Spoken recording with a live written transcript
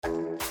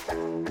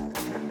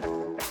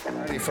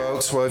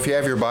Folks, well, if you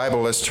have your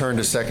Bible, let's turn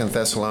to Second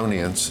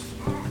Thessalonians.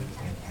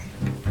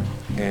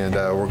 And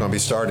we're going to be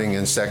starting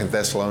in Second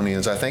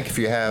Thessalonians. I think if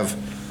you have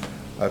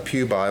a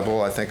pew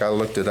Bible, I think I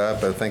looked it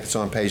up, I think it's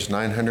on page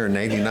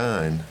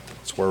 989.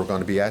 That's where we're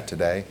going to be at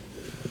today.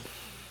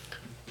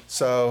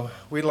 So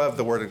we love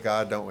the Word of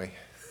God, don't we?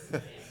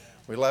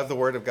 We love the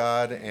Word of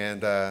God,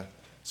 and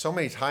so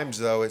many times,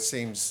 though, it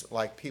seems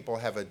like people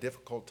have a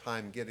difficult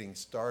time getting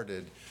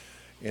started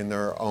in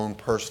their own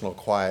personal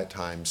quiet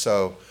time.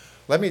 So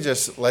let me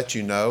just let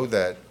you know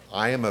that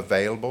I am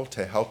available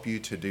to help you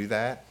to do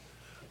that.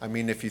 I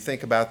mean, if you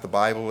think about the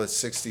Bible, it's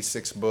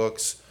 66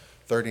 books,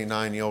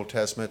 39 in the Old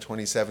Testament,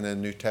 27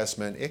 in the New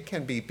Testament. It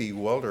can be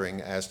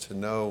bewildering as to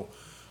know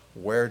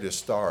where to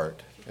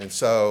start. And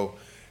so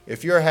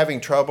if you're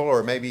having trouble,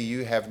 or maybe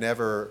you have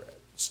never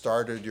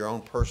started your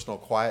own personal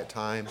quiet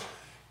time,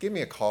 give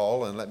me a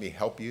call and let me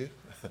help you.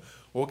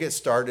 We'll get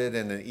started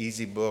in an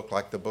easy book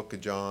like the book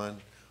of John,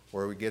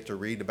 where we get to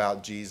read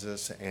about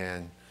Jesus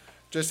and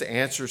just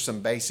answer some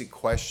basic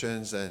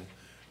questions and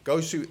go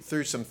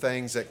through some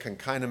things that can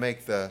kind of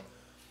make the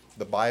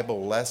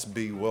Bible less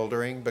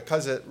bewildering,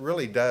 because it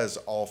really does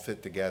all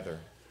fit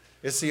together.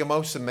 It's the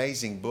most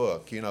amazing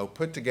book,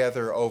 put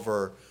together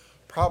over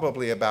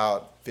probably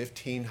about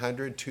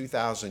 1,500,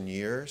 2,000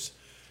 years.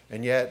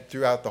 And yet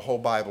throughout the whole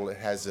Bible, it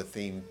has the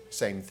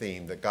same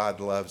theme, that God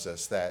loves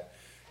us, that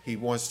He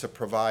wants to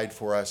provide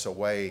for us a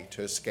way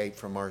to escape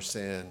from our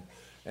sin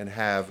and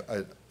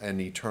have an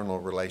eternal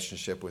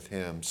relationship with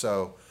Him.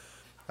 So,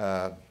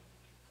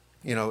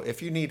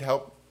 if you need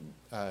help,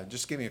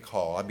 just give me a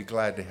call. I'd be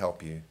glad to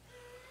help you.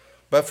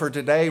 But for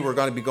today, we're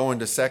going to be going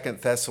to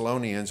Second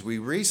Thessalonians. We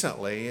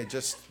recently,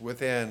 just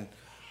within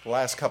the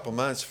last couple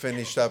months,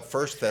 finished up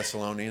First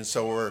Thessalonians,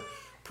 so we're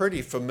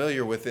pretty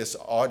familiar with this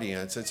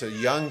audience. It's a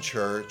young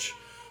church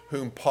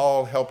whom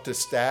Paul helped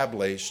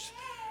establish,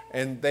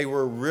 and they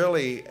were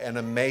really an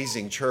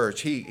amazing church.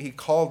 He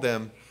called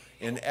them,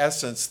 in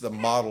essence, the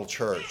model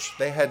church.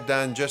 They had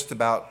done just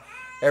about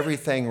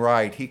everything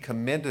right. He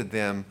commended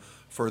them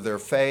for their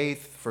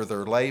faith, for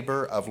their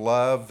labor of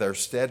love, their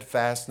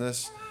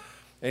steadfastness.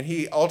 And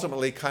he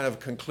ultimately kind of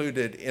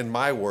concluded, in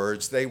my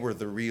words, they were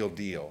the real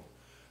deal.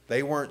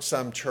 They weren't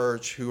some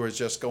church who was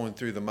just going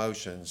through the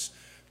motions.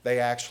 They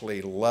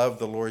actually loved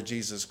the Lord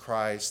Jesus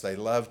Christ. They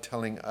loved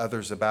telling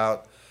others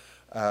about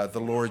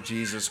the Lord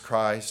Jesus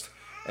Christ.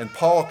 And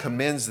Paul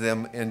commends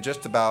them in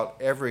just about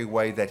every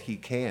way that he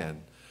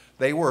can.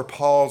 They were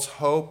Paul's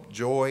hope,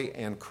 joy,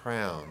 and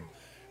crown.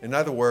 In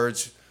other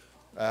words,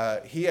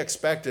 he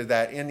expected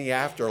that in the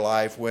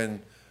afterlife,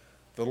 when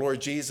the Lord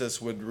Jesus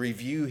would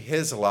review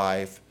his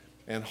life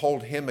and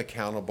hold him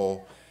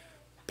accountable,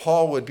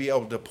 Paul would be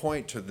able to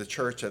point to the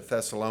church at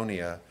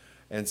Thessalonica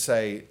and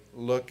say,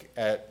 look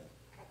at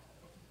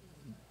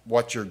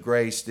what your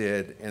grace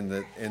did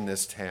in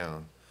this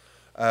town.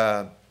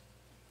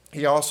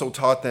 He also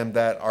taught them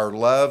that our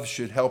love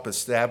should help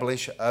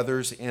establish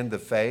others in the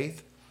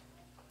faith,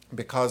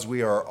 because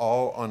we are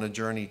all on a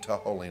journey to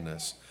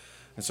holiness.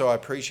 And so I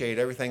appreciate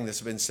everything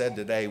that's been said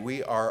today.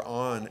 We are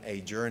on a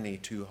journey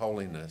to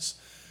holiness.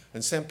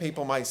 And some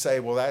people might say,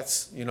 well,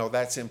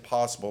 that's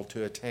impossible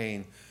to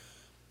attain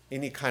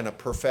any kind of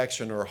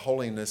perfection or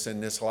holiness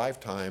in this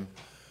lifetime.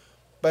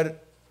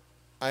 But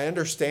I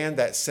understand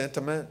that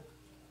sentiment,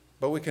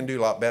 but we can do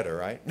a lot better,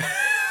 right?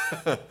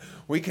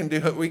 We can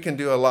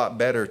do a lot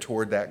better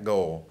toward that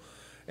goal.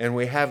 And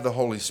we have the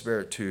Holy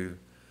Spirit to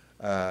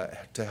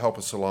help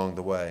us along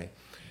the way.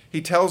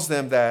 He tells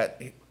them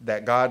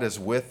that God is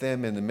with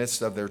them in the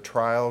midst of their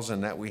trials,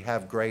 and that we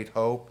have great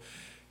hope.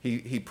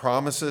 He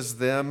promises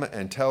them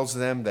and tells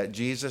them that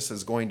Jesus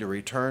is going to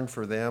return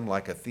for them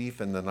like a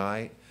thief in the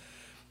night.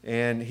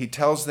 And he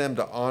tells them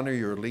to honor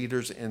your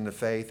leaders in the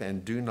faith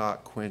and do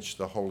not quench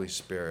the Holy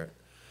Spirit.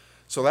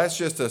 So that's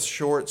just a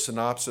short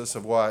synopsis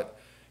of what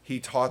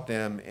he taught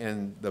them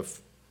in the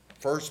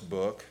first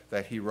book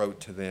that he wrote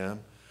to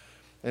them.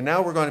 And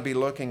now we're going to be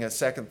looking at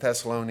 2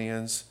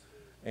 Thessalonians,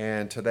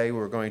 and today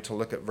we're going to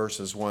look at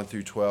verses 1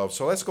 through 12.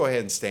 So let's go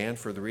ahead and stand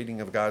for the reading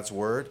of God's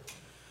Word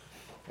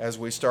as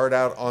we start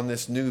out on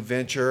this new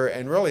venture.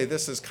 And really,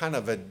 this is kind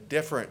of a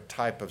different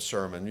type of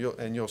sermon,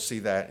 and you'll see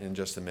that in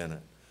just a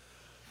minute.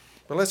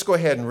 But let's go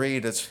ahead and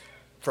read. It's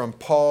from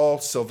Paul,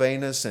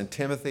 Silvanus, and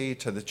Timothy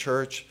to the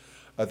church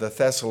of the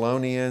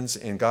Thessalonians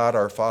in God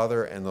our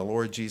Father and the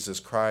Lord Jesus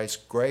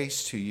Christ.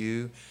 Grace to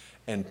you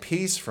and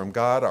peace from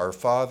God our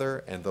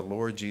Father and the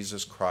Lord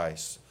Jesus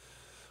Christ.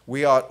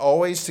 We ought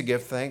always to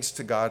give thanks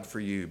to God for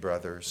you,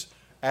 brothers,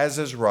 as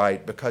is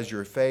right, because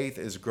your faith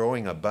is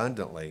growing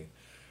abundantly,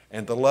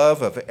 and the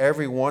love of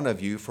every one of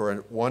you for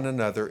one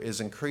another is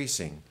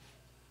increasing.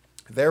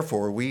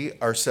 Therefore, we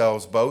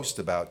ourselves boast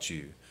about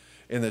you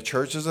in the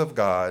churches of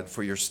God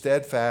for your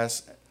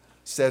steadfastness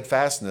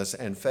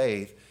and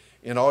faith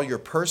in all your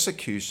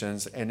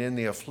persecutions and in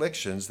the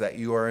afflictions that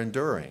you are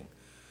enduring.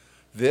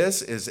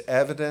 This is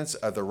evidence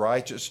of the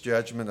righteous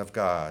judgment of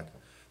God,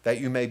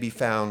 that you may be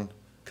found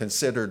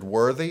considered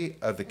worthy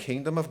of the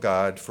kingdom of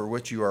God, for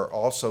which you are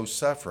also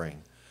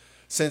suffering,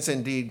 since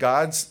indeed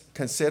God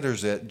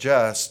considers it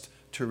just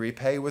to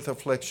repay with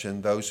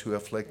affliction those who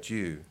afflict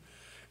you,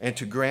 and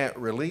to grant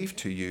relief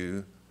to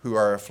you who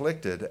are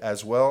afflicted,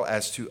 as well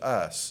as to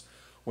us,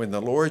 when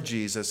the Lord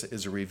Jesus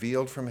is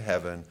revealed from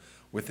heaven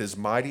with his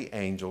mighty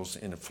angels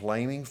in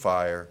flaming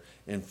fire,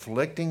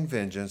 inflicting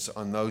vengeance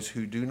on those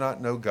who do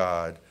not know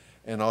God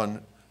and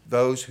on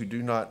those who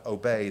do not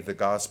obey the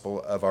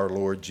gospel of our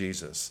Lord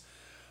Jesus.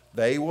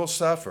 They will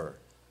suffer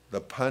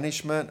the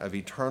punishment of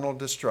eternal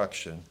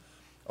destruction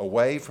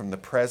away from the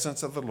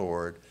presence of the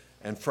Lord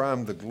and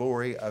from the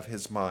glory of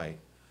his might,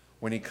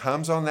 when he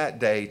comes on that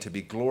day to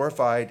be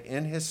glorified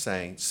in his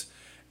saints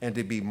and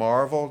to be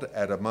marveled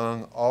at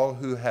among all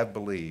who have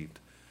believed,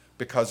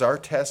 because our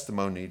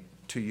testimony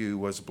to you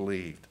was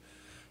believed.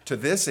 To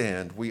this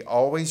end, we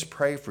always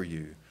pray for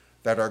you,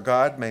 that our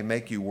God may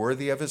make you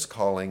worthy of his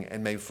calling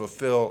and may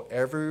fulfill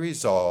every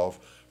resolve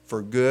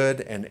for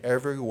good and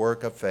every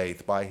work of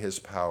faith by his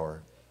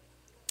power,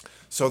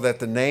 so that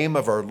the name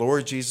of our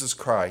Lord Jesus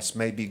Christ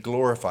may be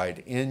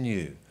glorified in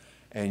you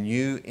and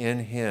you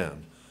in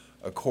him,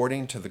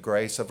 according to the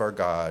grace of our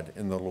God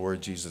in the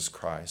Lord Jesus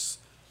Christ.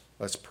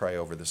 Let's pray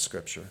over the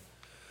scripture.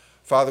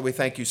 Father, we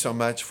thank you so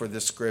much for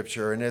this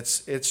scripture, and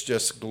it's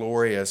just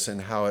glorious in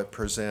how it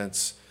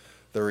presents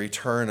the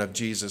return of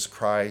Jesus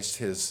Christ,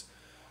 his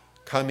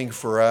coming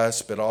for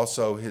us, but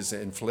also his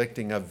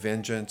inflicting of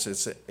vengeance.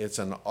 It's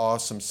an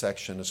awesome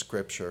section of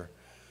scripture.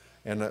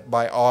 And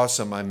by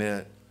awesome, I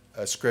meant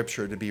a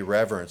scripture to be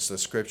reverenced, a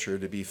scripture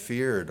to be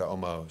feared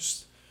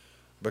almost,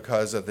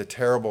 because of the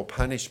terrible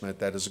punishment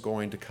that is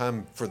going to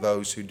come for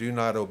those who do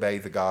not obey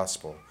the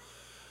gospel.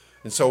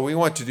 And so we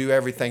want to do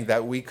everything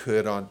that we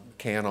can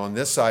on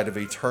this side of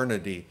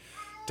eternity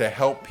to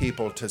help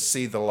people to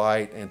see the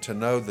light and to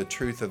know the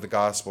truth of the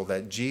gospel,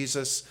 that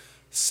Jesus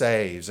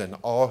saves, and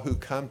all who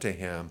come to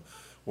him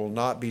will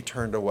not be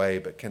turned away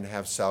but can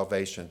have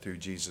salvation through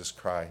Jesus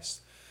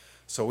Christ.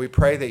 So we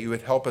pray that you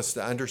would help us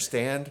to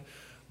understand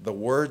the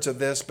words of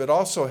this, but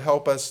also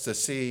help us to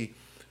see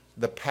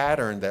the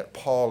pattern that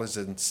Paul is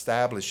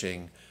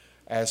establishing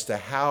as to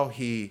how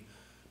he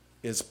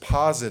is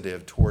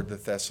positive toward the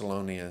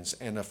Thessalonians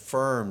and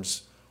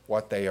affirms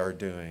what they are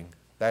doing.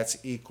 That's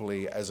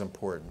equally as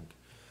important.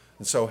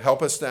 And so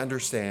help us to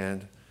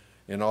understand.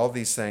 In all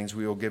these things,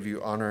 we will give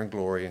you honor and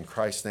glory. In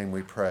Christ's name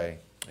we pray.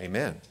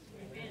 Amen.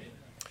 Amen.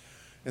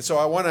 And so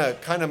I want to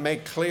kind of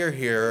make clear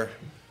here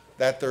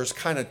that there's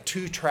kind of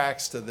two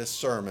tracks to this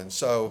sermon.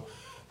 So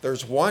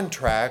there's one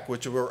track,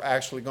 which we're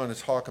actually going to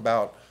talk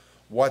about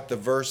what the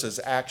verses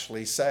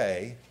actually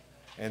say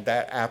and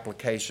that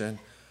application.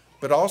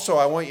 But also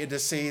I want you to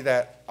see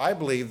that I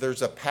believe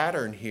there's a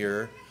pattern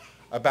here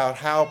about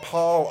how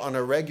Paul, on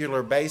a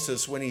regular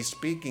basis, when he's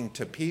speaking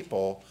to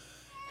people,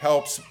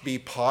 helps be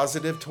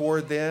positive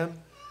toward them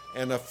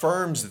and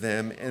affirms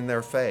them in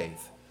their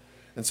faith.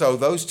 And so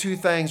those two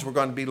things we're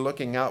going to be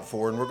looking out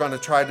for, and we're going to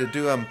try to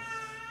do them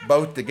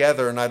both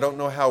together. And I don't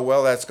know how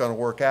well that's going to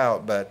work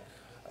out, but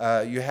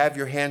you have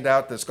your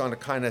handout that's going to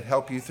kind of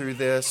help you through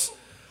this.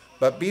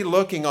 But be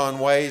looking on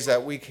ways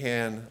that we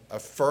can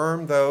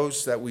affirm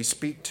those that we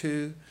speak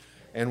to,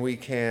 and we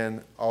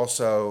can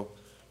also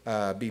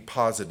be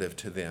positive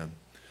to them.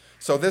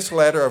 So this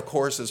letter, of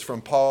course, is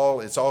from Paul.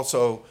 It's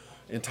also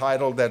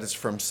entitled that it's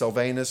from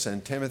Silvanus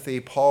and Timothy.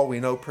 Paul we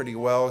know pretty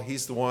well.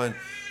 He's the one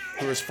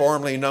who was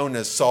formerly known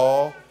as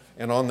Saul,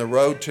 and on the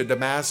road to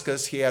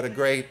Damascus he had a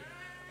great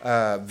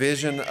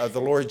vision of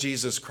the Lord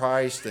Jesus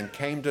Christ and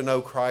came to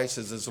know Christ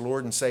as his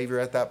Lord and Savior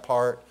at that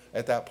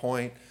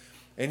point.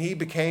 And he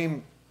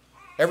became,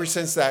 ever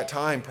since that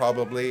time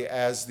probably,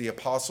 as the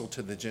apostle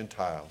to the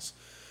Gentiles.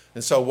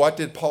 And so what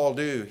did Paul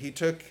do? He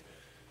took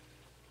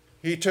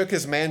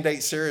his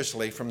mandate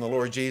seriously from the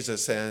Lord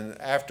Jesus, and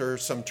after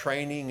some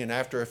training and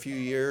after a few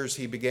years,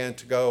 he began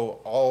to go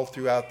all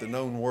throughout the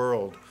known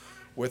world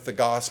with the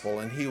gospel.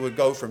 And he would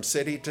go from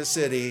city to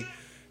city,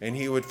 and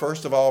he would,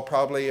 first of all,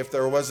 probably if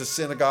there was a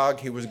synagogue,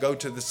 he would go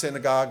to the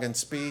synagogue and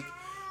speak,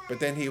 but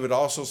then he would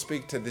also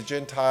speak to the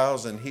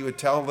Gentiles, and he would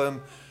tell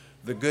them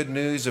the good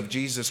news of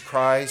Jesus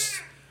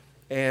Christ,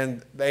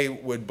 and they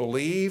would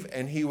believe,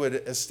 and he would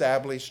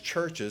establish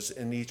churches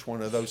in each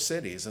one of those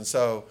cities. And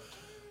so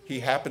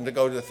he happened to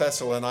go to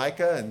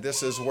Thessalonica, and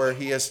this is where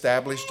he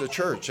established a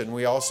church. And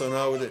we also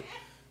know that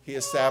he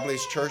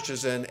established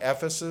churches in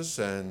Ephesus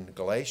and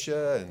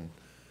Galatia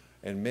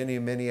and many,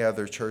 many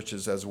other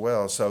churches as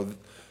well. So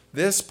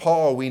this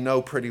Paul we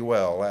know pretty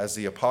well as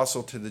the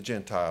apostle to the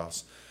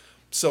Gentiles.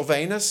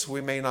 Silvanus we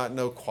may not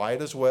know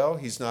quite as well.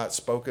 He's not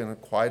spoken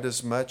quite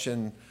as much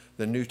in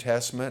the New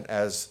Testament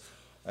as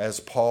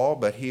Paul,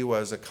 but he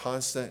was a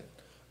constant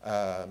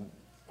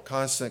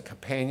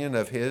companion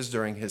of his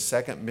during his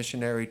second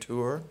missionary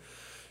tour.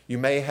 You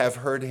may have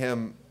heard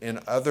him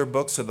in other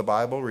books of the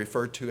Bible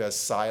referred to as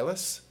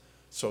Silas.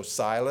 So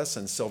Silas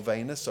and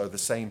Silvanus are the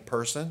same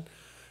person.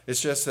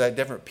 It's just that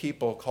different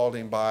people called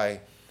him by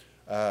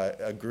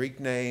a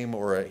Greek name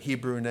or a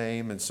Hebrew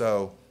name. And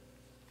so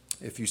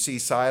if you see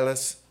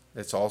Silas,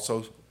 it's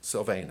also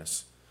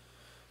Silvanus.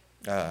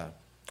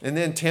 And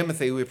then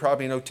Timothy, we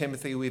probably know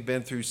Timothy. We've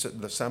been through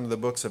some of the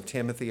books of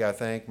Timothy, I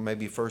think,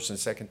 maybe 1st and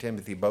 2nd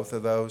Timothy, both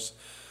of those.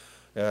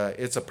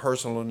 It's a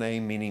personal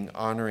name meaning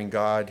honoring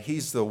God.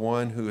 He's the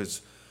one who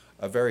is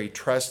a very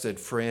trusted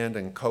friend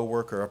and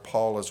co-worker of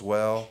Paul as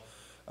well.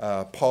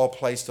 Paul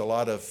placed a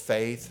lot of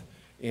faith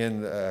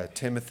in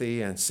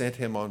Timothy and sent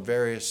him on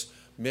various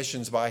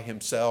missions by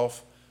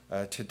himself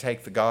to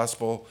take the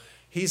gospel.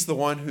 He's the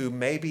one who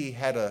maybe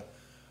had a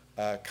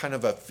kind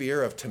of a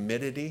fear of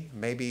timidity.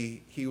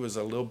 Maybe he was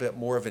a little bit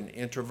more of an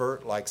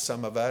introvert like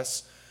some of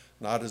us,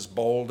 not as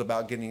bold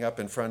about getting up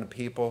in front of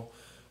people.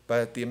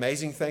 But the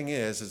amazing thing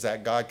is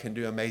that God can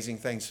do amazing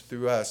things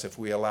through us if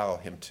we allow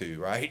him to,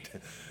 right?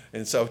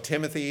 And so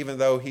Timothy, even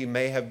though he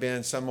may have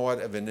been somewhat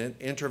of an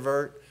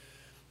introvert,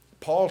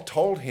 Paul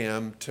told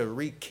him to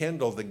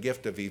rekindle the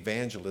gift of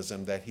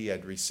evangelism that he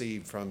had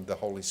received from the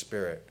Holy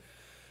Spirit.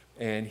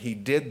 And he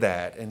did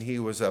that, and he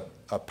was a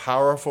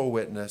powerful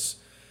witness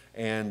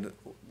and,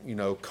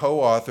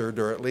 co-authored,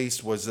 or at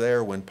least was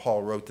there when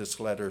Paul wrote this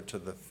letter to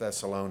the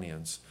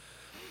Thessalonians.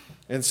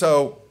 And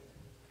so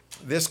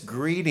this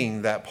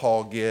greeting that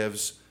Paul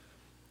gives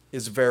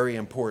is very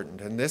important.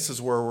 And this is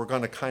where we're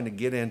going to kind of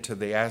get into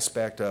the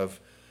aspect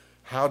of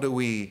how do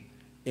we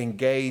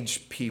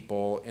engage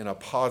people in a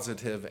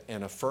positive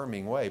and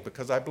affirming way,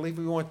 because I believe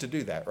we want to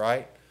do that,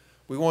 right?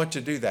 We want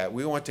to do that.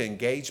 We want to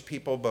engage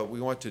people, but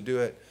we want to do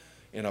it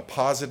in a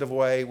positive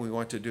way. We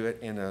want to do it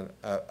in an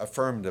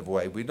affirmative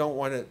way. We don't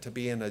want it to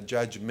be in a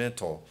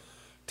judgmental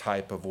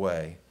type of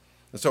way.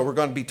 And so we're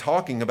going to be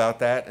talking about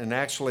that, and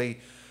actually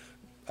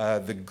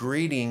the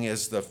greeting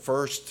is the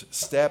first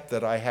step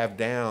that I have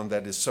down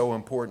that is so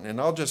important. And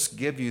I'll just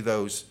give you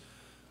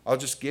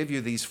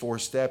these 4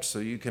 steps so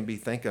you can be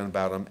thinking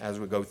about them as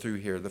we go through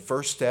here. The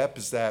first step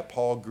is that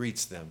Paul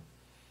greets them.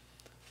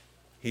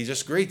 He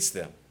just greets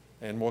them.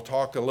 And we'll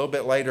talk a little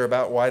bit later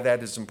about why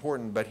that is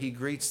important, but he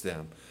greets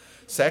them.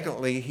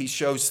 Secondly, he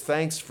shows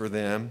thanks for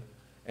them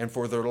and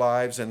for their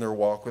lives and their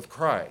walk with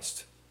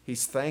Christ.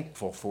 He's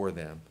thankful for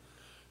them.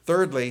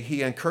 Thirdly,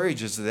 he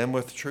encourages them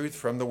with truth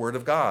from the Word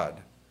of God.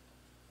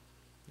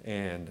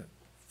 And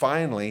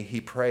finally, he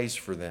prays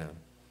for them.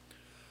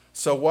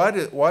 So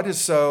what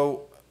is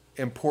so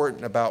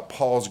important about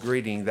Paul's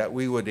greeting that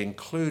we would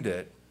include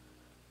it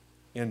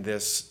in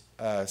this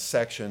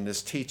section,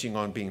 this teaching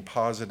on being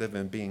positive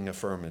and being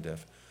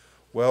affirmative?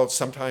 Well,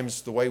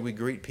 sometimes the way we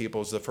greet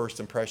people is the first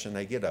impression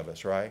they get of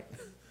us, right?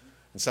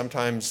 And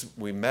sometimes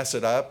we mess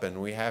it up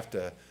and we have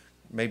to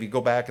maybe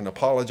go back and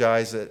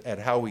apologize at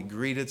how we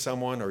greeted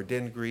someone or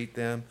didn't greet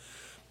them.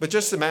 But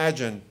just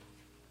imagine,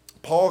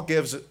 Paul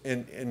gives,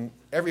 in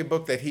every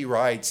book that he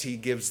writes, he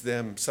gives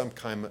them some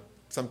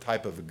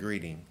type of a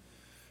greeting.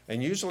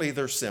 And usually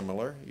they're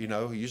similar.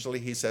 Usually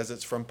he says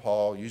it's from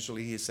Paul.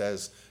 Usually he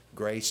says,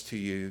 grace to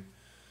you.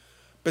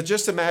 But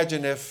just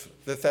imagine if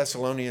the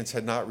Thessalonians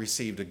had not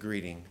received a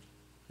greeting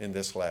in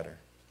this letter.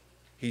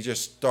 He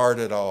just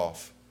started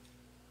off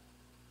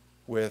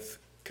with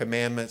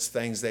commandments,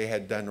 things they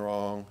had done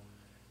wrong.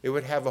 It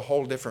would have a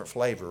whole different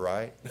flavor,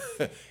 right?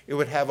 It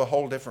would have a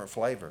whole different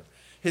flavor.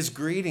 His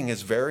greeting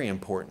is very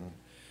important.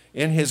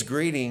 In his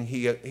greeting,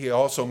 he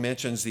also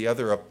mentions the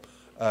other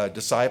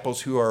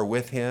disciples who are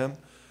with him.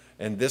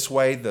 And this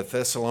way, the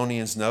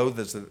Thessalonians know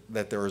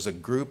that there is a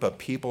group of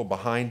people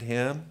behind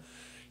him.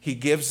 He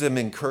gives them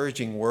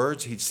encouraging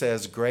words. He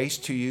says, grace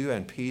to you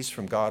and peace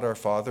from God our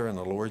Father and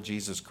the Lord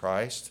Jesus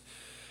Christ.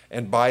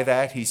 And by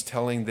that, he's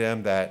telling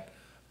them that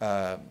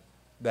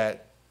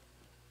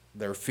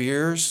their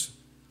fears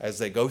as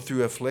they go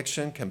through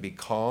affliction can be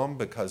calm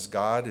because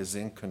God is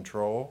in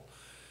control.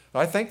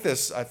 I think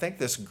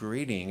this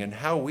greeting and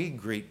how we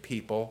greet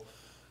people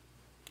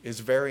is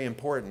very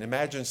important.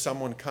 Imagine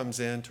someone comes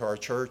into our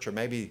church, or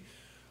maybe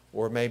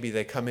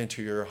they come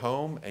into your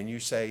home and you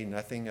say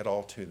nothing at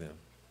all to them.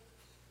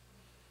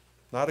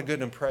 Not a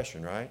good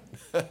impression, right?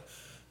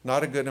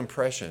 Not a good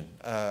impression.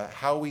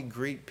 How we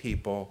greet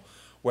people,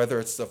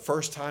 whether it's the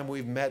first time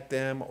we've met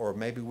them or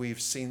maybe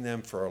we've seen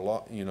them for a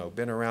long,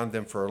 been around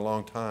them for a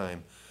long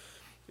time.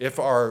 If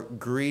our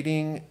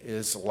greeting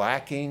is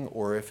lacking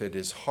or if it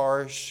is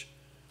harsh,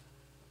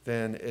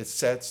 then it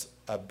sets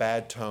a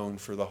bad tone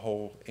for the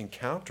whole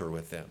encounter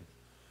with them.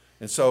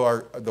 And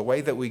so the way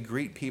that we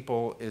greet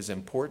people is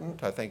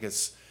important. I think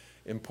it's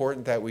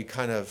important that we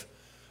kind of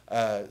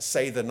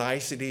say the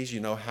niceties,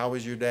 how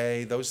was your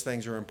day? Those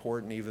things are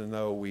important, even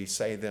though we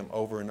say them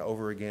over and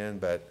over again,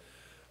 but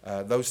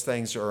those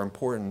things are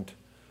important.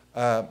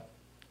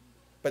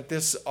 But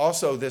this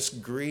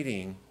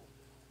greeting,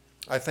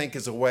 I think,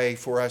 is a way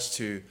for us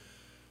to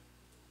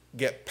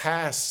get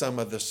past some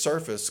of the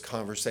surface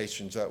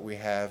conversations that we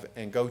have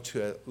and go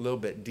to a little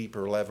bit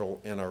deeper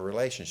level in our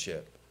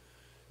relationship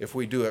if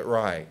we do it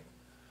right.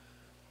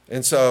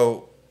 And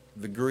so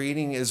the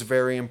greeting is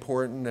very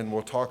important, and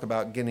we'll talk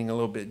about getting a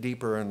little bit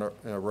deeper in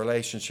our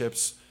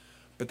relationships.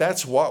 But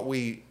that's what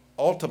we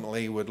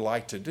ultimately would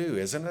like to do,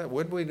 isn't it?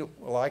 Would we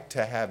like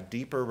to have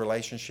deeper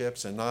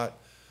relationships and not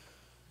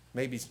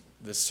maybe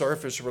the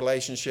surface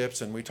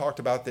relationships? And we talked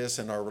about this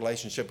in our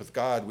relationship with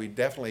God. We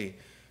definitely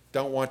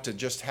don't want to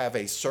just have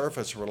a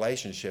surface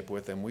relationship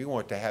with him. We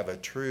want to have a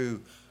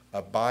true,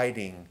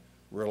 abiding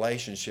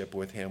relationship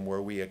with him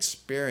where we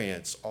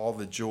experience all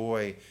the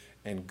joy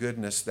and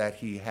goodness that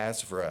he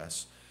has for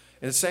us.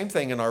 And the same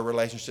thing in our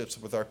relationships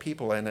with our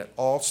people, and it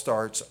all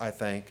starts, I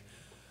think,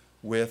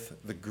 with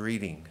the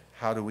greeting.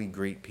 How do we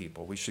greet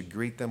people? We should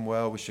greet them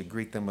well, we should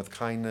greet them with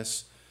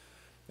kindness,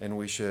 and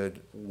we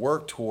should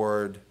work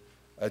toward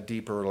a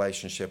deeper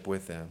relationship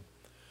with them.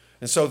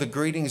 And so the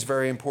greeting is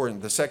very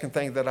important. The second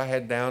thing that I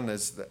had down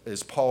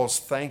is Paul's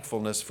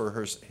thankfulness for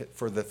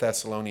the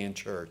Thessalonian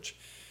church.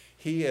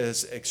 He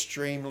is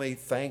extremely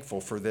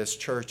thankful for this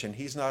church, and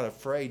he's not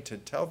afraid to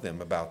tell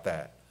them about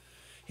that.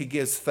 He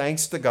gives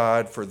thanks to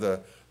God for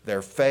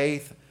their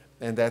faith,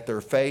 and that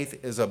their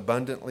faith is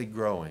abundantly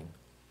growing.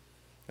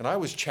 And I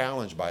was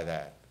challenged by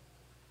that.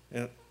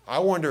 And I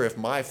wonder if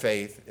my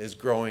faith is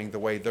growing the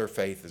way their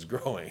faith is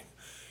growing.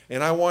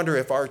 And I wonder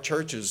if our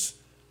church's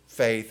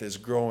faith is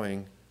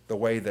growing the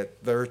way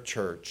that their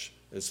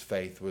church's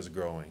faith was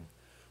growing.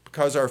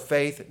 Because our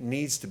faith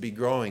needs to be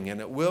growing,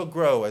 and it will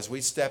grow as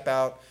we step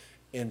out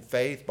in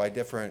faith by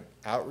different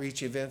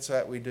outreach events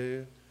that we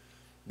do,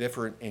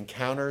 different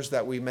encounters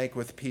that we make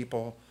with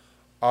people.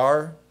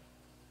 Our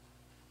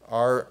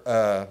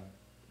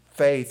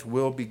faith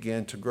will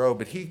begin to grow,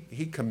 but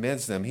he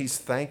commends them. He's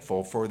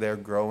thankful for their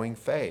growing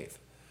faith.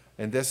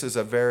 And this is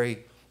a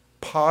very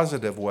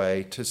positive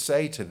way to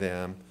say to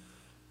them,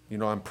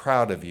 I'm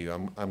proud of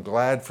you. I'm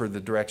glad for the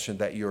direction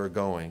that you're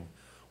going.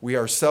 We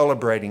are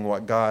celebrating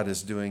what God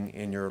is doing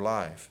in your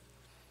life.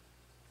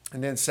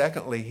 And then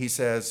secondly, he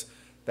says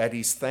that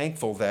he's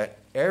thankful that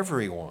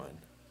everyone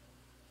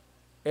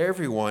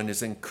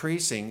is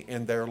increasing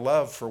in their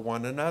love for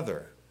one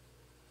another.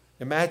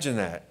 Imagine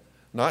that.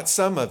 Not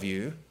some of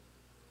you,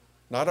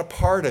 not a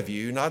part of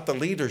you, not the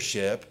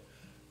leadership,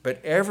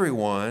 but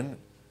everyone,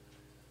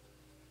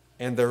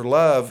 and their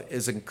love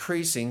is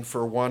increasing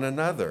for one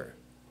another.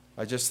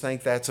 I just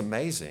think that's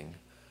amazing.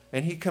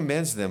 And he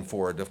commends them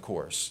for it, of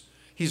course.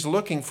 He's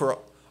looking for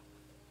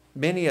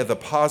many of the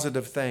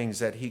positive things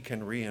that he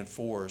can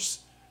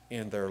reinforce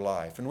in their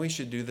life. And we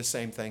should do the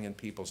same thing in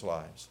people's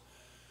lives.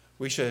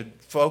 We should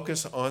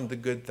focus on the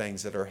good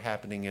things that are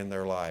happening in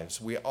their lives.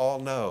 We all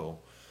know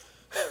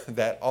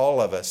that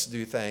all of us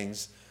do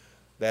things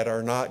that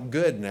are not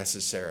good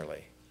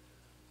necessarily.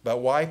 But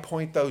why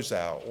point those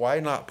out? Why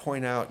not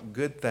point out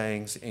good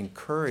things,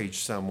 encourage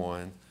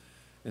someone,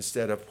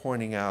 instead of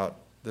pointing out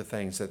the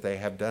things that they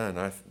have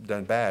done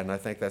bad? And I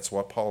think that's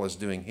what Paul is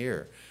doing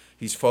here.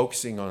 He's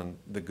focusing on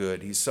the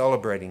good. He's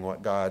celebrating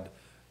what God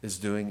is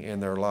doing in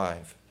their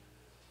life.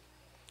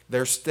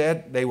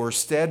 They were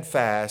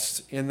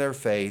steadfast in their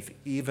faith,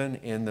 even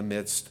in the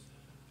midst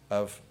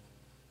of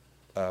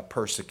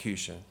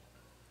persecution.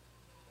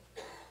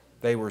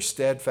 They were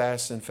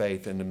steadfast in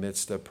faith in the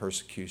midst of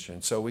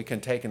persecution. So we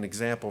can take an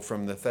example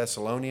from the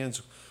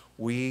Thessalonians.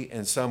 We,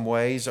 in some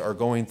ways, are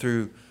going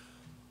through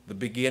the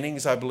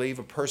beginnings, I believe,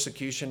 of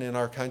persecution in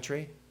our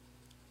country.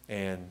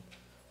 And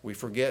we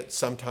forget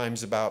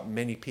sometimes about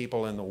many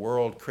people in the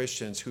world,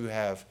 Christians, who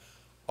have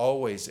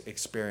always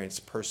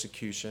experienced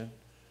persecution.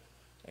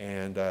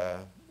 And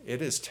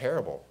it is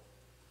terrible.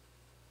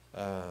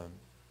 I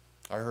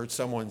heard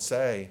someone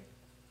say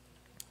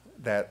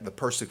that the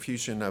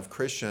persecution of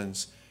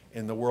Christians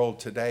in the world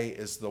today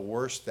is the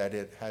worst that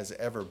it has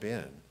ever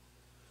been.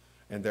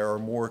 And there are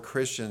more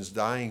Christians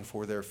dying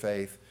for their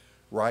faith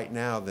right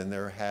now than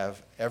there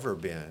have ever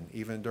been,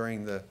 even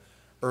during the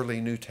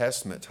early New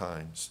Testament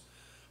times.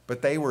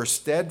 But they were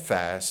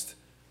steadfast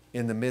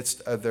in the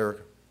midst of their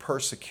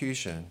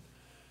persecution,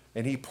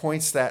 and he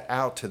points that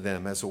out to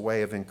them as a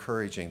way of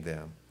encouraging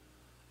them.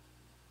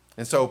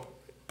 And so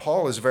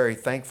Paul is very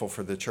thankful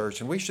for the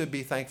church, and we should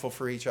be thankful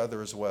for each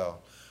other as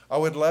well. I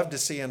would love to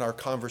see in our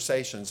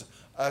conversations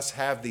us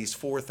have these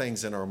 4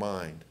 things in our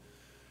mind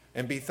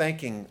and be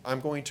thinking,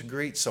 I'm going to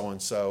greet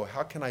so-and-so.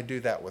 How can I do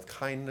that with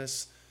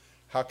kindness?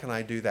 How can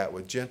I do that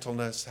with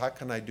gentleness? How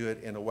can I do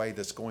it in a way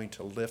that's going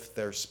to lift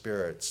their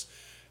spirits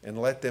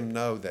and let them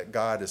know that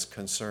God is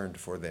concerned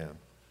for them?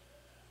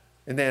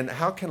 And then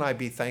how can I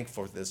be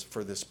thankful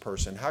for this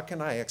person? How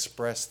can I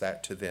express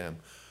that to them?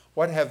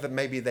 What have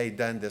maybe they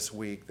done this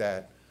week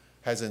that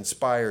has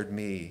inspired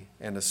me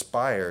and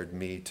aspired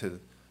me to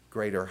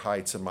greater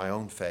heights of my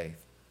own faith?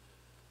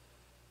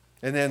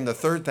 And then the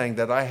third thing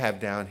that I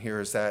have down here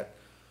is that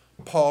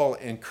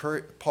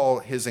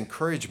his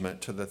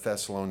encouragement to the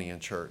Thessalonian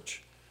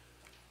church.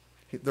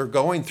 They're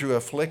going through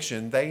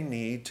affliction. They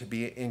need to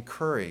be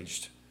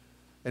encouraged.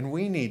 And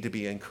we need to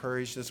be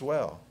encouraged as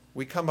well.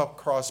 We come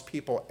across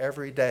people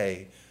every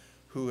day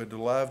who would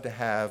love to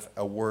have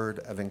a word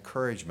of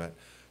encouragement.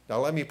 Now,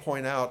 let me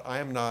point out, I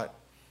am not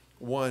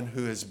one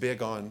who is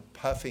big on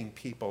puffing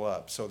people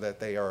up so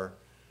that they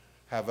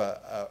have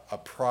a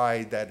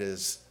pride that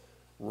is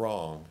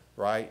wrong,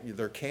 right?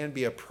 There can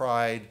be a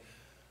pride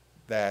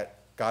that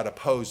God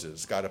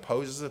opposes. God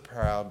opposes the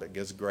proud but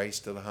gives grace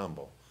to the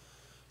humble.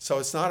 So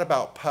it's not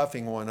about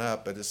puffing one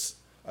up, but it's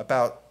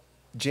about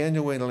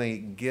genuinely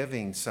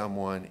giving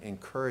someone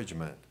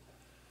encouragement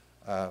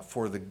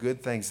for the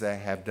good things they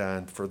have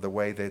done, for the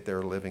way that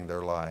they're living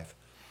their life.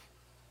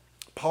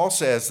 Paul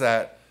says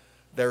that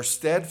their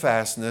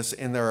steadfastness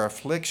in their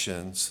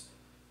afflictions,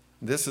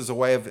 this is a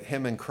way of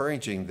him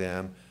encouraging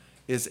them,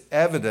 is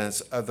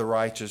evidence of the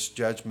righteous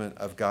judgment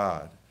of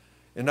God.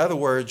 In other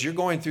words, you're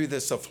going through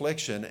this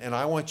affliction, and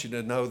I want you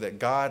to know that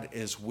God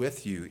is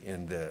with you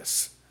in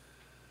this.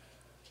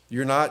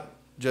 You're not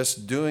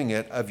just doing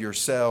it of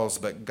yourselves,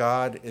 but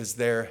God is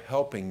there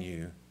helping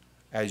you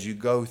as you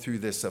go through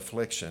this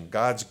affliction.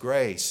 God's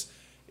grace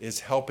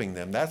is helping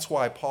them. That's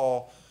why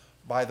Paul,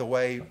 by the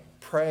way,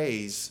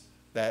 prays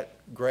that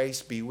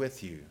grace be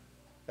with you.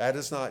 That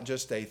is not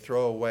just a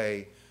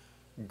throwaway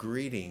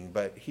greeting,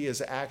 but he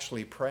is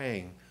actually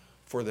praying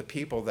for the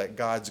people that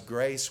God's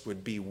grace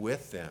would be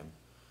with them.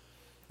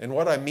 And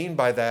what I mean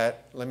by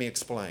that, let me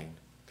explain.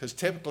 Because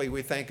typically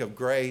we think of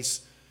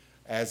grace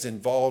as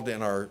involved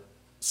in our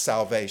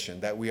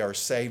salvation, that we are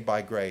saved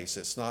by grace.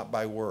 It's not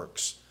by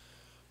works.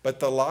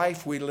 But the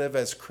life we live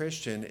as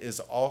Christian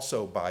is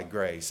also by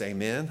grace.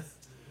 Amen?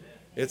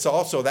 It's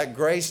also that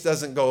grace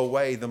doesn't go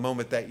away the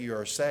moment that you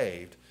are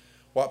saved.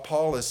 What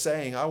Paul is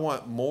saying, I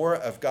want more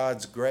of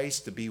God's grace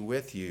to be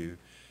with you.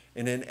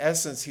 And in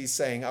essence, he's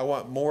saying, I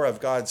want more of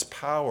God's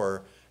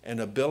power and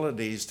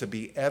abilities to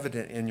be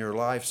evident in your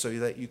life so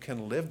that you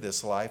can live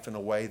this life in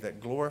a way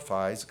that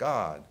glorifies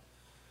God.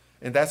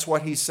 And that's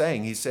what he's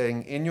saying. He's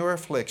saying, in your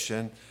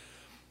affliction,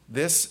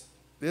 this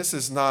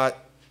is not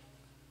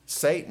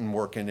Satan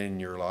working in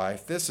your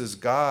life. This is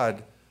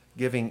God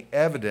giving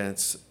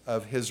evidence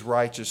of his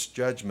righteous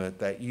judgment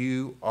that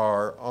you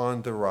are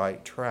on the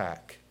right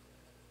track.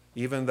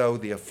 Even though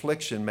the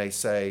affliction may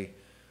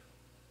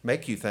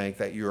make you think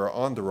that you are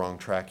on the wrong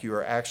track, you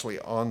are actually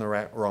on the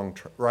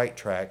right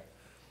track.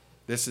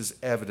 This is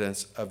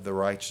evidence of the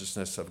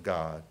righteousness of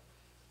God.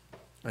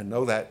 I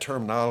know that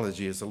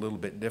terminology is a little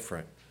bit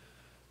different,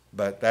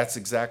 but that's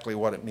exactly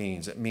what it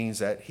means. It means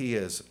that he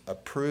is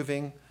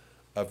approving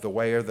of the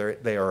way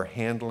they are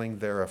handling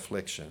their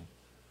affliction.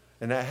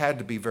 And that had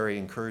to be very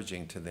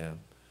encouraging to them.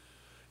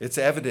 It's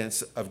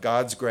evidence of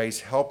God's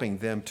grace helping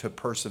them to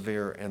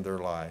persevere in their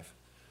life.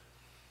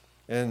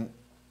 And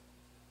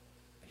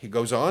he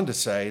goes on to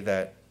say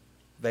that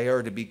they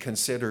are to be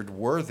considered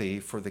worthy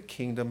for the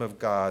kingdom of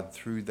God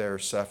through their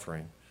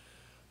suffering.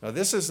 Now,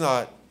 this is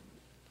not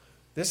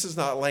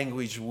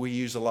language we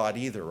use a lot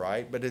either,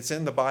 right? But it's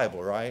in the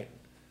Bible, right?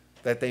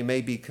 That they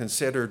may be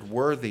considered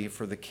worthy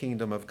for the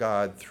kingdom of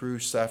God through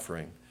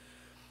suffering.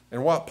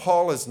 And what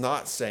Paul is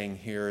not saying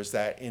here is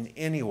that in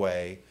any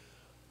way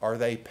are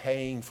they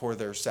paying for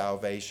their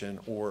salvation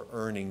or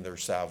earning their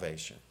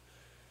salvation.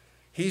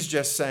 He's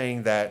just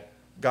saying that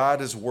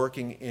God is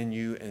working in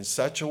you in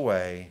such a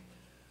way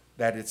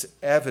that it's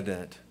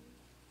evident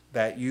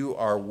that you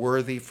are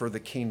worthy for the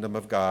kingdom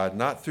of God,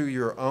 not through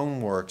your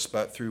own works,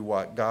 but through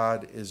what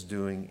God is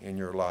doing in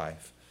your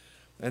life.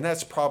 And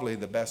that's probably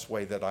the best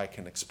way that I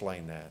can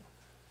explain that.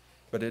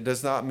 But it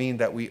does not mean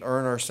that we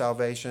earn our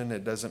salvation.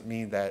 It doesn't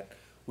mean that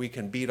we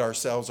can beat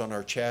ourselves on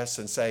our chests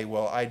and say,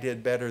 well, I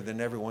did better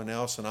than everyone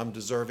else and I'm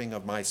deserving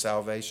of my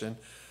salvation.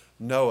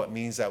 No, it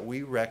means that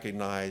we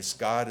recognize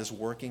God is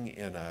working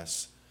in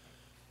us.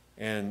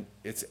 And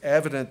it's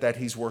evident that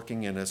he's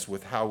working in us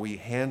with how we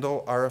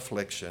handle our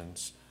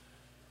afflictions.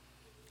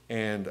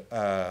 And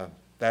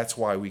that's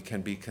why we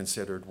can be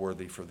considered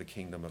worthy for the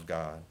kingdom of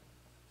God.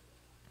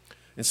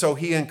 And so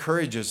he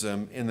encourages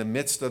them in the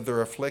midst of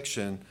their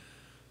affliction.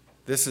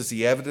 This is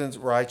the evident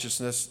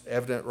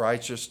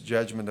righteous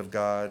judgment of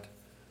God,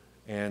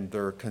 and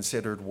they're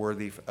considered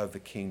worthy of the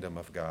kingdom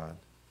of God.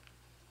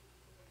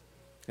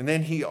 And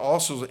then he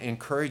also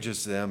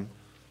encourages them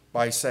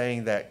by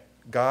saying that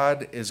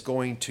God is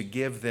going to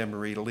give them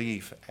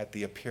relief at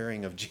the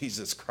appearing of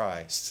Jesus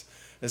Christ.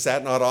 Is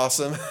that not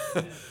awesome?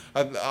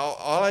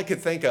 All I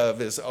could think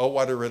of is, oh,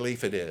 what a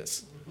relief it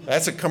is.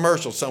 That's a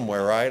commercial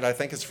somewhere, right? I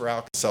think it's for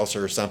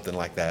Alka-Seltzer or something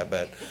like that.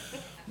 But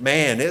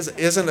man,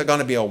 isn't it going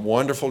to be a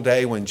wonderful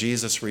day when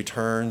Jesus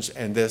returns?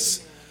 And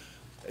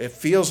it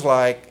feels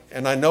like,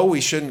 and I know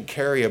we shouldn't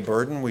carry a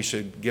burden. We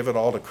should give it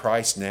all to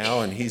Christ now,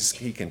 and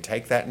he can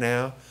take that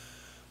now.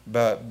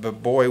 But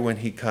boy, when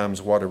he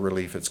comes, what a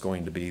relief it's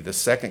going to be. The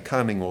second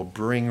coming will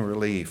bring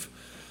relief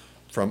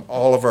from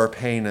all of our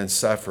pain and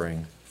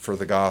suffering for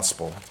the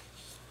gospel.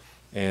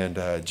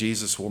 And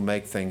Jesus will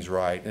make things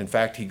right. In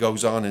fact, he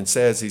goes on and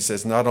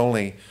says, not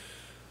only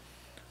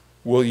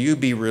will you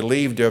be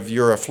relieved of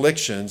your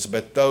afflictions,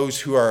 but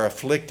those who are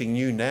afflicting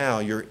you now,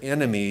 your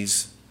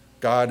enemies,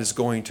 God is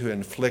going to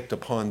inflict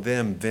upon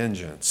them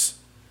vengeance.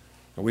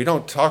 And we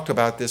don't talk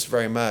about this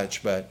very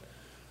much, but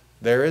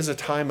there is a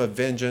time of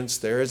vengeance.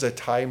 There is a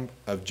time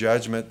of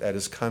judgment that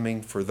is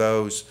coming for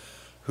those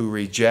who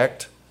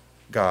reject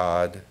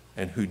God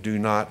and who do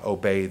not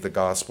obey the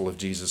gospel of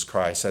Jesus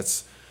Christ.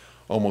 That's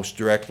almost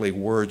directly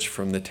words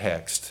from the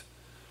text.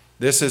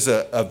 This is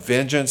a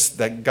vengeance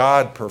that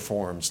God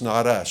performs,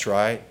 not us,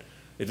 right?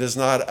 It is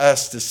not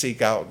us to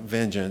seek out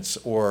vengeance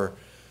or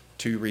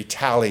to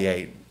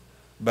retaliate,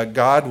 but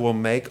God will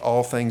make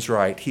all things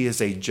right. He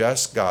is a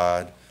just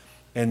God,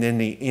 and in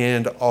the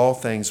end, all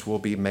things will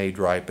be made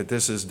right. But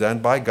this is done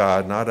by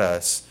God, not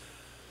us.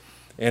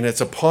 And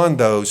it's upon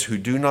those who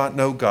do not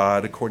know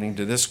God, according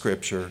to this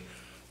scripture,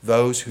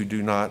 those who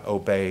do not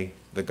obey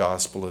the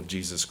gospel of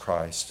Jesus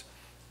Christ.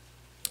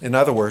 In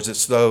other words,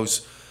 it's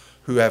those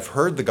who have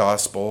heard the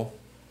gospel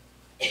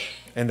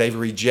and they've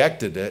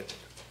rejected it.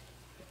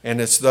 And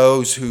it's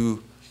those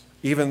who,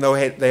 even though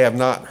they have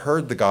not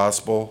heard the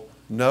gospel,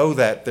 know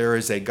that there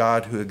is a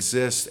God who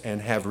exists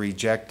and have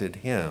rejected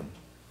him.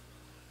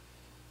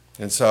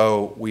 And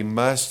so we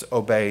must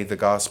obey the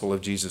gospel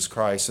of Jesus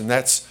Christ. And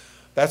that's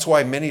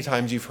why many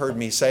times you've heard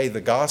me say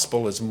the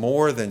gospel is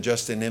more than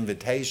just an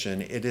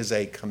invitation. It is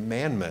a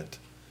commandment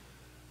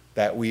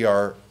that we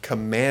are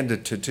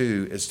commanded to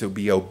do, is to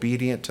be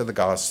obedient to the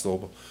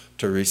gospel,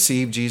 to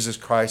receive Jesus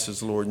Christ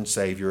as Lord and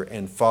Savior,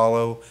 and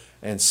follow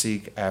and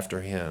seek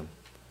after him.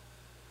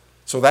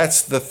 So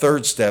that's the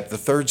third step. The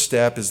third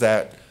step is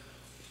that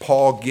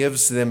Paul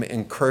gives them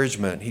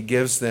encouragement. He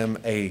gives them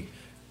a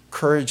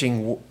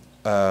encouraging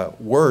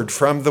word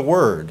from the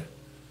Word.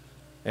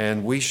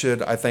 And we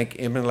should, I think,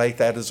 emulate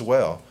that as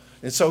well.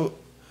 And so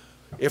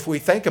if we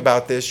think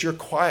about this, your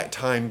quiet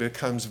time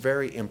becomes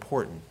very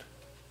important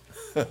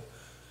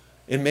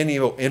in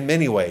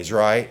many ways,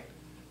 right?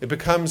 It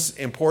becomes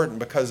important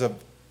because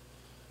of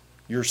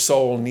your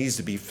soul needs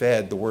to be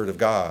fed the Word of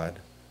God.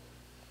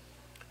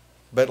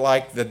 But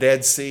like the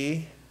Dead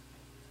Sea,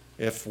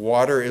 if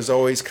water is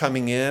always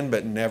coming in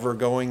but never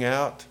going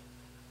out,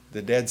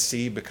 the Dead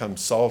Sea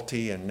becomes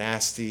salty and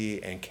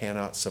nasty and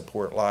cannot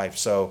support life.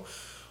 So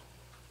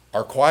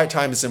our quiet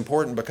time is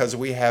important because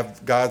we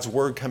have God's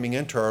Word coming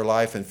into our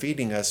life and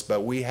feeding us,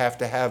 but we have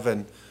to have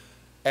an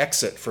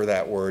exit for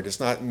that Word. It's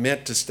not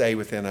meant to stay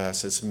within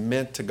us. It's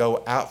meant to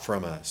go out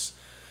from us.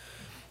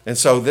 And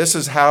so this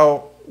is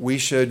how we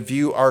should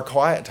view our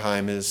quiet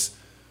time is,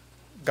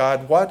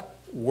 God, what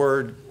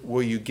word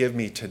will you give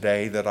me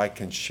today that I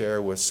can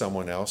share with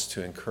someone else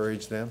to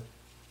encourage them?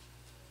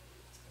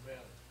 Amen.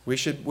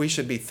 We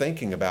should be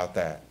thinking about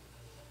that.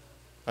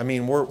 I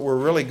mean, we're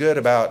really good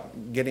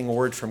about getting a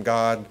word from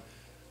God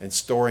and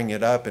storing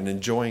it up and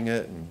enjoying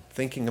it and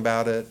thinking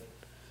about it.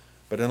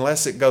 But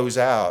unless it goes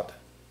out,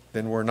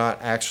 then we're not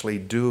actually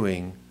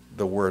doing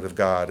the Word of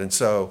God. And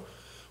so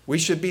we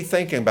should be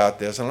thinking about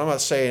this. And I'm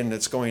not saying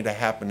it's going to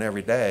happen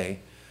every day,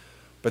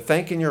 but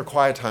think in your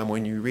quiet time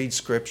when you read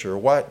Scripture,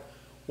 what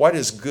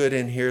is good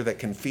in here that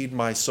can feed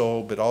my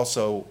soul, but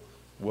also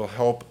will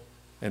help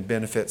and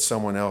benefit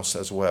someone else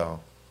as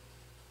well.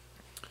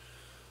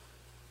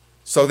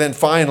 So then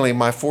finally,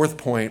 my fourth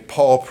point,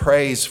 Paul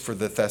prays for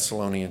the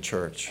Thessalonian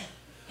church.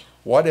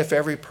 What if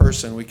every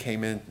person we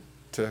came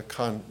into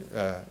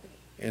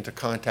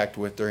contact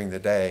with during the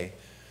day,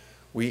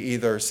 we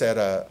either said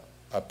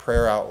a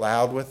prayer out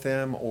loud with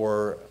them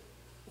or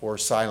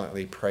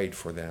silently prayed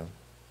for them?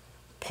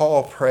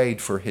 Paul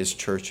prayed for his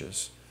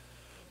churches.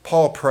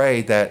 Paul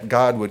prayed that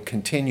God would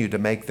continue to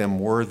make them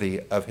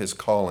worthy of his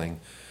calling.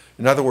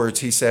 In other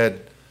words, he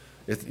said,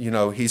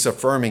 he's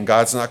affirming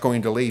God's not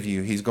going to leave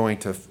you. He's going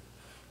to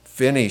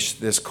finish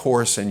this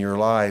course in your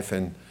life,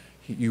 and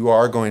you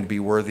are going to be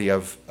worthy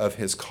of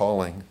his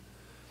calling.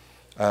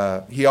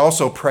 He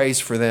also prays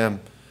for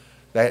them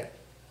that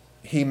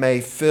he may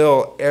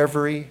fill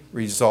every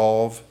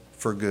resolve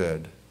for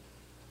good.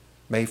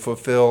 May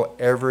fulfill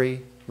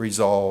every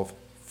resolve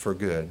for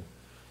good.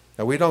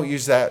 Now, we don't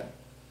use that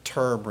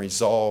term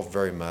resolve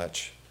very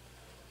much.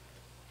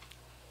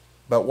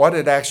 But what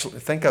it actually,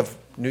 think of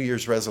New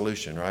Year's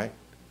resolution, right?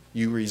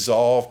 You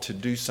resolve to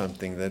do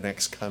something the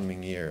next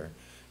coming year.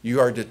 You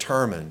are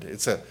determined.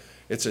 It's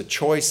a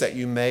choice that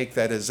you make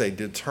that is a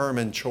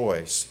determined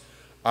choice.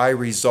 I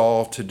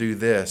resolve to do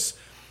this.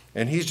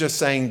 And he's just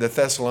saying the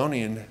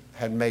Thessalonians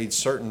had made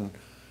certain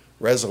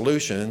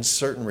resolutions,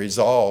 certain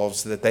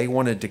resolves that they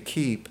wanted to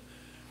keep.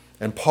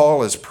 And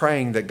Paul is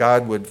praying that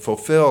God would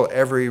fulfill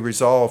every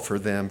resolve for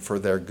them for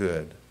their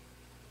good.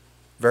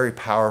 Very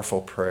powerful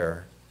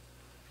prayer.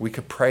 We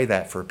could pray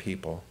that for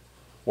people.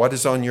 What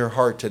is on your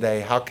heart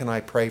today? How can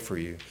I pray for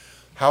you?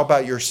 How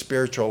about your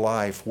spiritual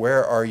life?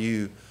 Where are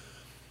you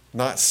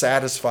not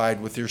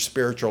satisfied with your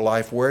spiritual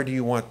life? Where do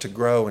you want to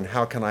grow? And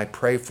how can I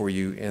pray for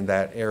you in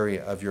that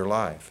area of your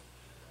life?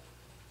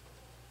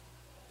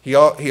 He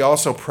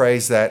also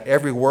prays that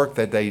every work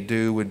that they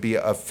do would be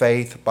of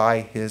faith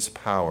by his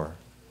power.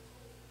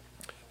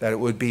 That it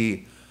would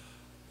be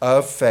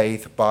of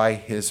faith by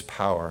his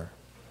power.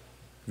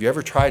 Have you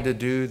ever tried to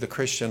do the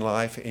Christian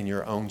life in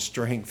your own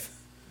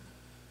strength?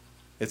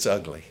 It's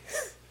ugly.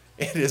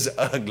 It is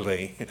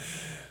ugly.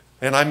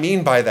 And I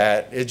mean by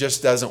that, it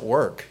just doesn't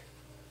work.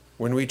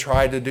 When we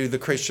try to do the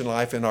Christian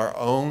life in our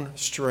own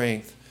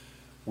strength,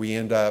 we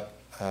end up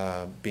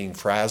being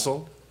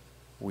frazzled.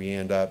 We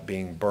end up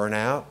being burnt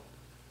out.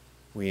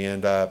 We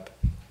end up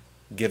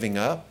giving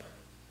up.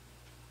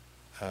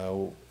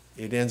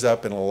 It ends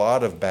up in a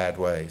lot of bad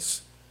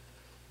ways.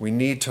 We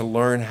need to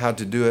learn how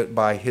to do it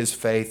by his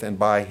faith and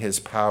by his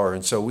power.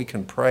 And so we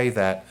can pray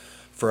that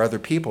for other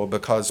people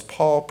because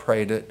Paul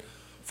prayed it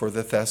for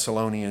the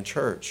Thessalonian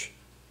church.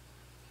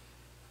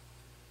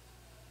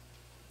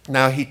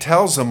 Now he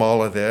tells them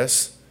all of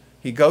this.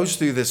 He goes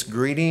through this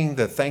greeting,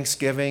 the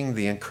thanksgiving,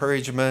 the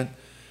encouragement,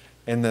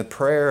 and the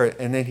prayer,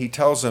 and then he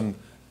tells them,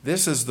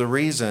 this is the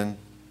reason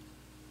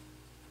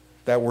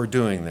that we're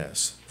doing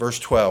this. Verse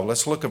 12.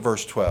 Let's look at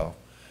verse 12.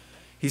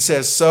 He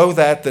says, so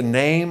that the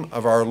name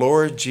of our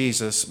Lord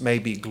Jesus may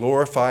be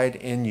glorified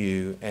in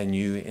you and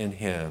you in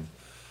him,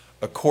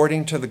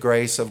 according to the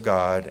grace of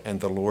God and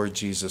the Lord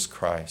Jesus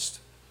Christ.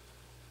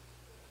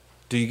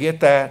 Do you get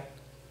that?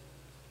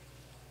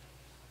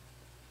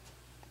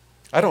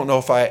 I don't know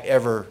if I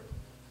ever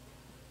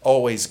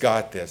always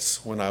got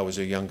this when I was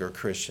a younger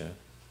Christian.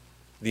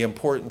 The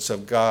importance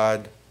of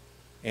God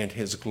and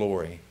his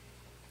glory,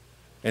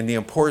 and the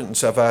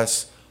importance of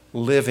us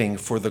living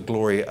for the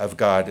glory of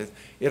God.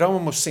 It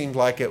almost seemed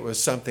like it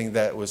was something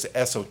that was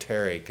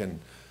esoteric and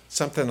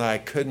something that I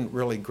couldn't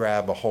really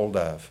grab a hold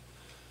of.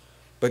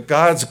 But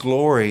God's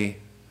glory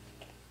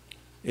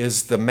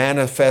is the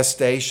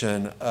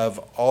manifestation of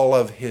all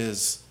of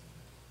his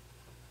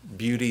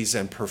beauties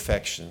and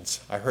perfections.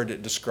 I heard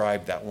it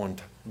described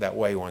that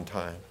way one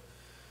time.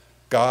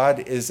 God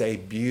is a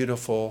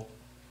beautiful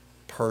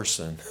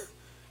person.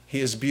 He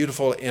is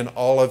beautiful in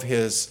all of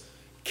his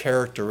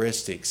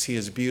characteristics. He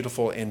is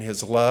beautiful in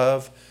his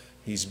love.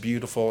 He's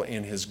beautiful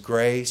in his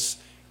grace,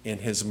 in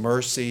his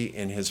mercy,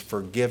 in his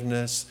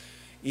forgiveness,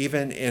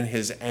 even in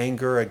his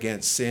anger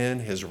against sin,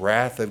 his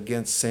wrath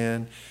against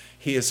sin.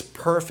 He is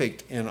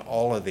perfect in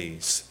all of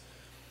these.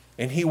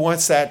 And he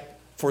wants that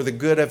for the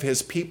good of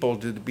his people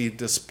to be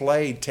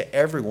displayed to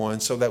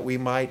everyone so that we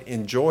might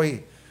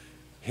enjoy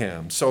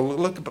him. So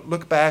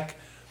look back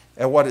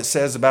at what it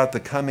says about the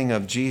coming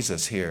of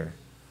Jesus here.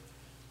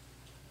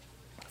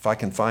 If I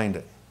can find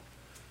it.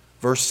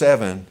 Verse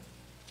 7,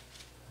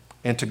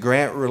 and to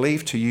grant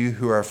relief to you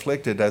who are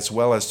afflicted as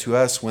well as to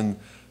us when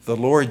the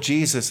Lord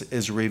Jesus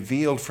is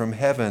revealed from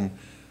heaven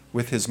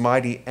with his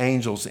mighty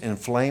angels in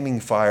flaming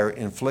fire,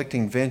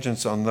 inflicting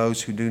vengeance on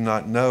those who do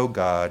not know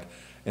God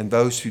and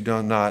those who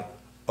do not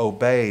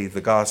obey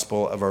the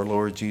gospel of our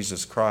Lord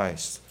Jesus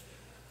Christ.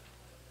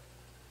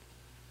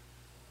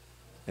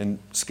 And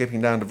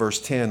skipping down to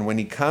verse 10, when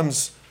he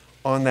comes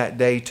on that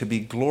day to be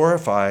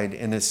glorified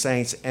in his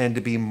saints and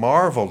to be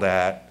marveled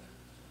at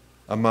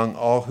among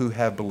all who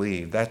have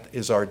believed. That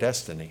is our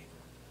destiny.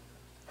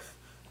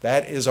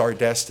 That is our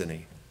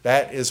destiny.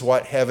 That is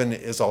what heaven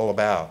is all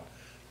about.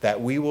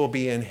 That we will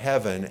be in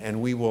heaven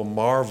and we will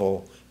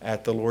marvel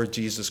at the Lord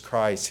Jesus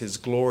Christ, his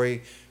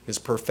glory, his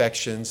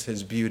perfections,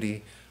 his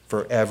beauty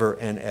forever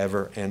and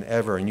ever and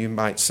ever. And you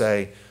might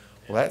say,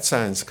 well, that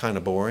sounds kind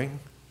of boring.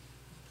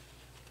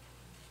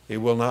 It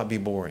will not be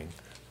boring.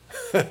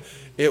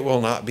 It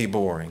will not be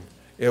boring.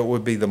 It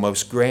would be the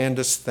most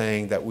grandest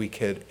thing that we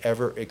could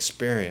ever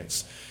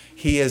experience.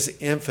 He is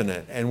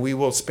infinite, and we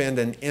will spend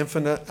an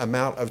infinite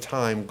amount of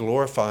time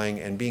glorifying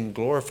and being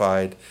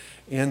glorified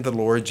in the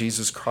Lord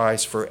Jesus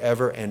Christ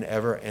forever and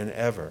ever and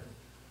ever.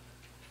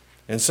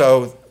 And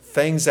so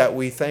things that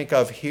we think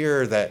of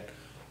here that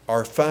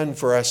are fun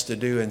for us to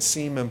do and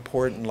seem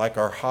important, like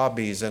our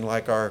hobbies and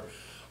like our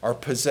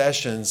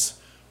possessions,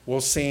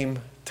 will seem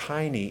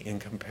tiny in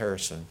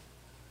comparison.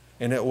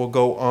 And it will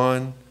go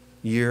on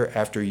year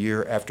after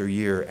year after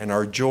year. And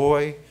our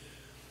joy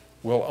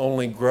will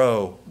only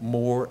grow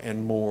more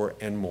and more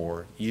and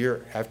more,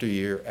 year after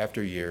year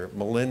after year,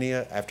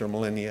 millennia after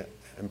millennia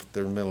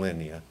after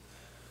millennia.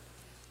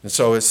 And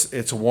so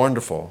it's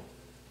wonderful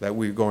that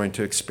we're going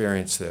to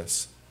experience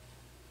this.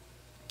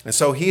 And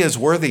so he is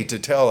worthy to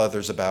tell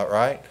others about,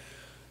 right?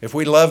 If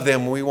we love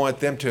them, we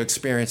want them to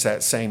experience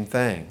that same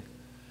thing.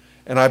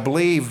 And I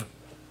believe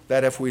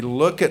that if we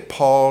look at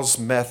Paul's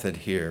method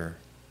here,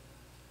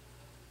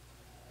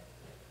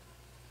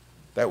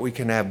 that we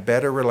can have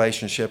better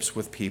relationships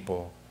with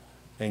people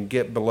and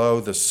get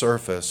below the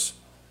surface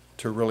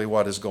to really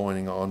what is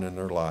going on in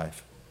their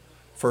life.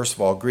 First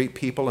of all, greet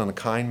people in a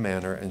kind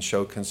manner and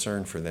show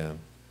concern for them.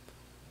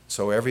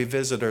 So every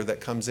visitor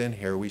that comes in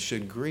here, we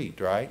should greet,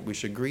 right? We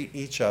should greet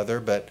each other,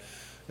 but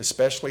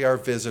especially our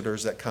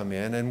visitors that come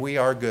in, and we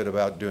are good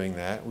about doing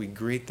that. We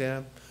greet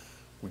them.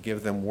 We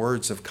give them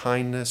words of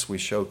kindness. We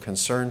show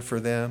concern for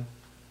them.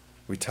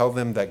 We tell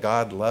them that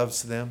God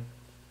loves them.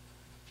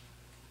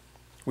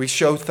 We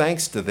show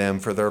thanks to them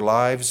for their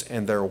lives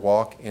and their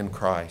walk in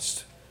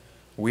Christ.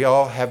 We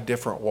all have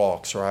different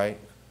walks, right?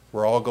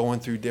 We're all going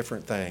through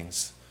different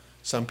things.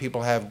 Some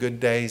people have good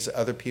days.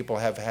 Other people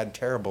have had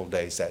terrible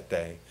days that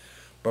day.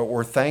 But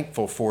we're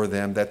thankful for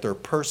them that they're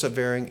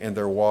persevering in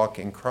their walk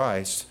in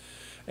Christ.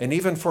 And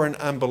even for an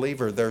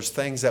unbeliever, there's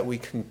things that we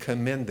can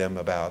commend them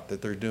about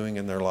that they're doing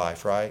in their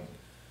life, right?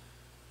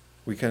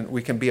 We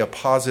can be a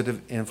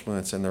positive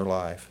influence in their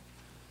life.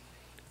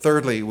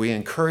 Thirdly, we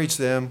encourage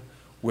them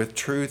with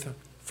truth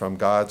from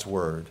God's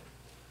word.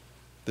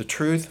 The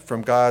truth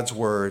from God's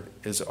word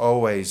is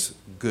always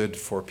good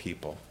for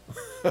people.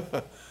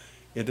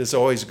 It is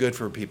always good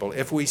for people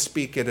if we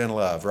speak it in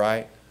love,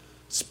 right?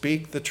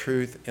 Speak the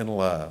truth in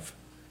love.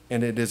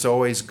 And it is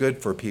always good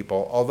for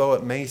people, although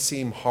it may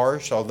seem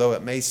harsh, although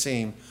it may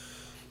seem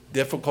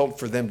difficult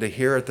for them to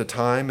hear at the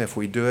time. If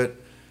we do it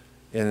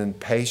in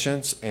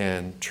patience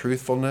and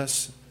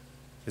truthfulness,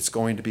 it's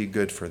going to be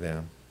good for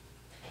them.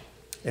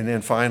 And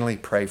then finally,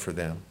 pray for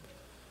them.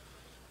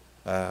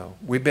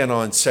 We've been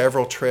on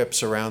several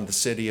trips around the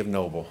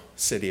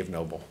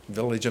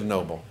village of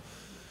Noble.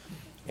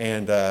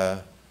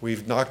 And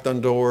we've knocked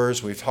on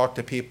doors, we've talked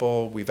to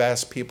people, we've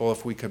asked people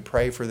if we could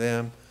pray for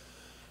them.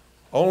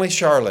 Only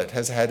Charlotte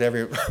has had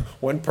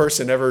one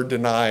person ever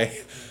deny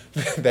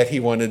that he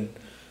wanted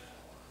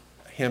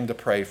him to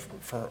pray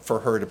for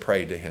her to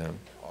pray to him.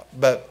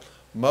 But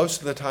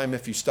most of the time,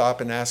 if you stop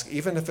and ask,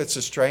 even if it's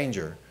a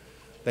stranger,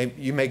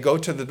 you may go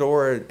to the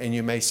door and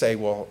you may say,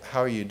 well,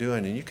 how are you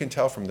doing? And you can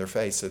tell from their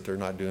face that they're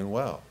not doing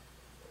well.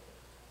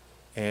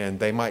 And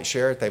they might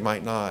share it, they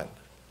might not.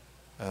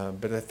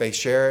 But if they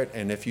share it,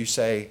 and if you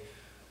say,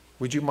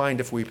 would you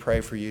mind if we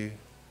pray for you?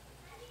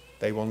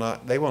 They will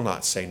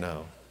not say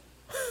no.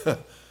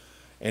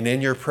 And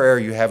in your prayer,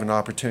 you have an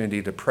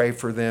opportunity to pray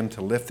for them,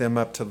 to lift them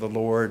up to the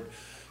Lord,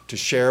 to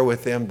share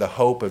with them the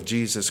hope of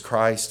Jesus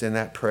Christ in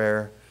that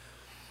prayer.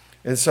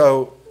 And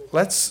so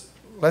let's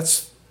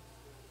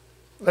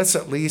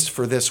at least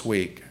for this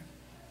week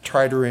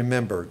try to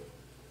remember,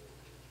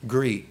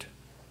 greet,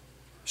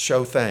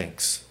 show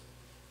thanks,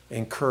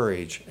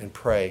 encourage, and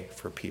pray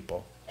for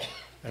people.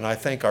 And I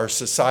think our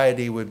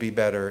society would be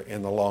better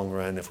in the long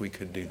run if we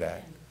could do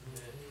that.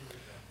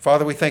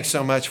 Father, we thank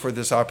so much for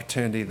this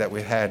opportunity that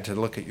we had to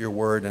look at your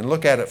word and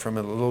look at it from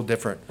a little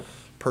different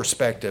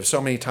perspective. So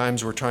many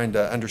times we're trying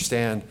to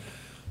understand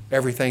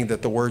everything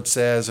that the word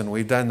says, and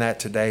we've done that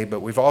today, but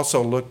we've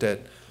also looked at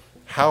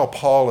how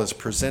Paul has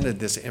presented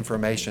this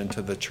information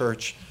to the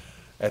church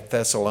at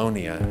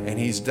Thessalonia, and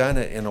he's done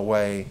it in a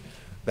way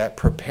that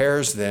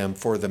prepares them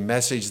for the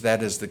message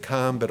that is to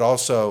come, but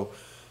also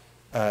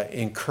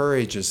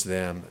encourages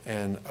them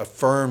and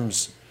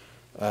affirms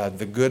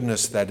the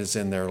goodness that is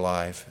in their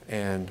life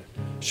and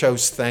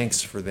shows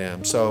thanks for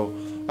them. So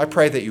I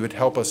pray that you would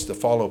help us to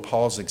follow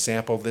Paul's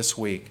example this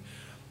week,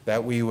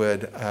 that we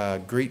would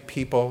greet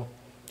people,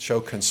 show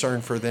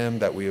concern for them,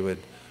 that we would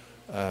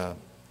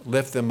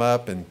lift them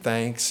up in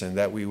thanks, and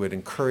that we would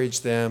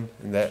encourage them,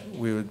 and that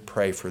we would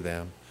pray for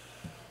them,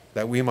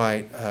 that we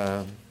might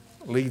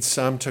lead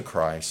some to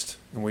Christ.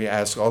 And we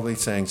ask all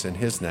these things in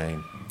his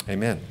name.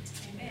 Amen.